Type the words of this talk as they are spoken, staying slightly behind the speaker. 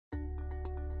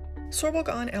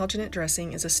Sorbalgon alginate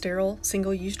dressing is a sterile,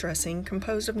 single-use dressing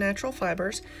composed of natural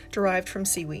fibers derived from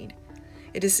seaweed.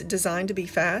 It is designed to be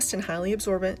fast and highly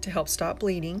absorbent to help stop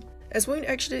bleeding. As wound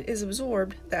exudate is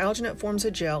absorbed, the alginate forms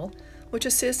a gel, which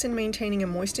assists in maintaining a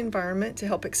moist environment to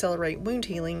help accelerate wound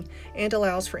healing and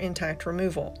allows for intact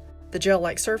removal. The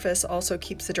gel-like surface also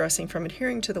keeps the dressing from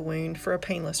adhering to the wound for a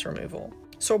painless removal.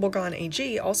 Sorbalgon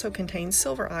AG also contains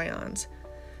silver ions.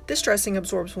 This dressing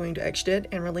absorbs wound exudate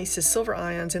and releases silver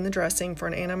ions in the dressing for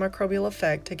an antimicrobial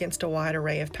effect against a wide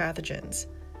array of pathogens.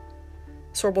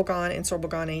 Sorbalgon and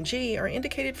Sorbalgon AG are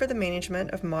indicated for the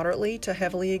management of moderately to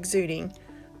heavily exuding,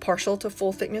 partial to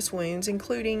full thickness wounds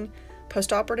including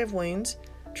postoperative wounds,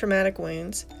 traumatic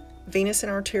wounds, venous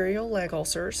and arterial leg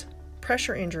ulcers,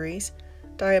 pressure injuries,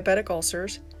 diabetic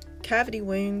ulcers, cavity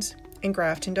wounds, and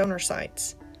graft and donor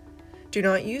sites. Do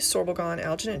not use Sorbalgon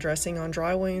alginate dressing on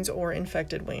dry wounds or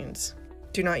infected wounds.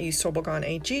 Do not use Sorbalgon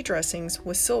AG dressings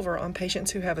with silver on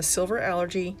patients who have a silver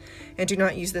allergy, and do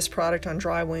not use this product on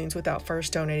dry wounds without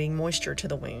first donating moisture to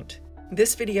the wound.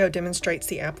 This video demonstrates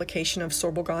the application of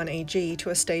Sorbalgon AG to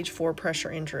a stage 4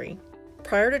 pressure injury.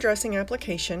 Prior to dressing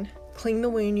application, clean the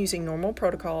wound using normal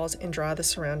protocols and dry the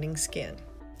surrounding skin.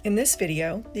 In this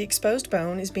video, the exposed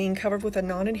bone is being covered with a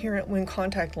non-adherent wound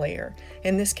contact layer,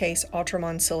 in this case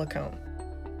Atrauman silicone.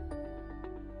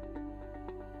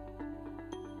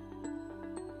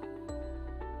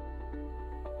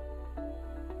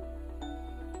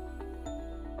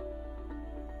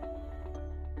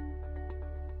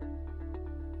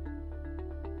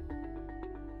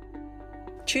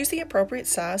 Choose the appropriate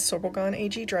size Sorbalgon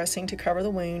AG dressing to cover the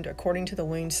wound according to the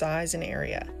wound size and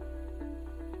area.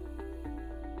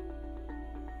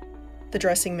 The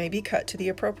dressing may be cut to the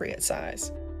appropriate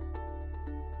size.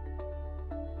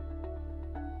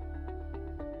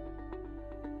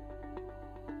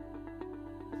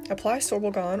 Apply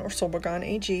Sorbalgon or Sorbalgon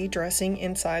AG dressing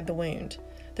inside the wound.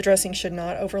 The dressing should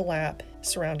not overlap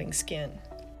surrounding skin.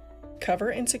 Cover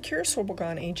and secure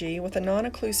Sorbalgon AG with a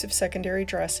non-occlusive secondary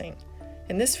dressing.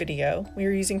 In this video, we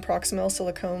are using Proximel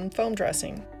silicone foam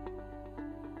dressing.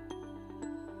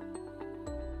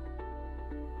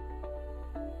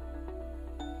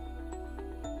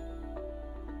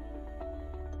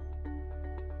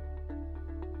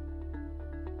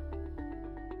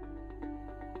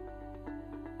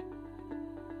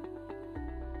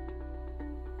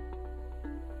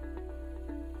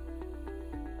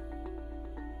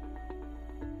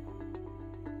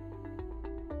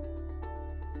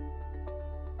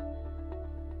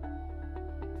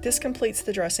 This completes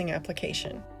the dressing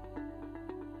application.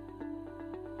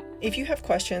 If you have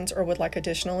questions or would like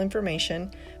additional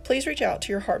information, please reach out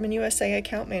to your Hartman USA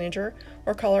account manager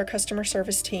or call our customer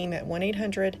service team at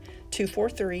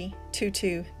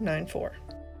 1-800-243-2294.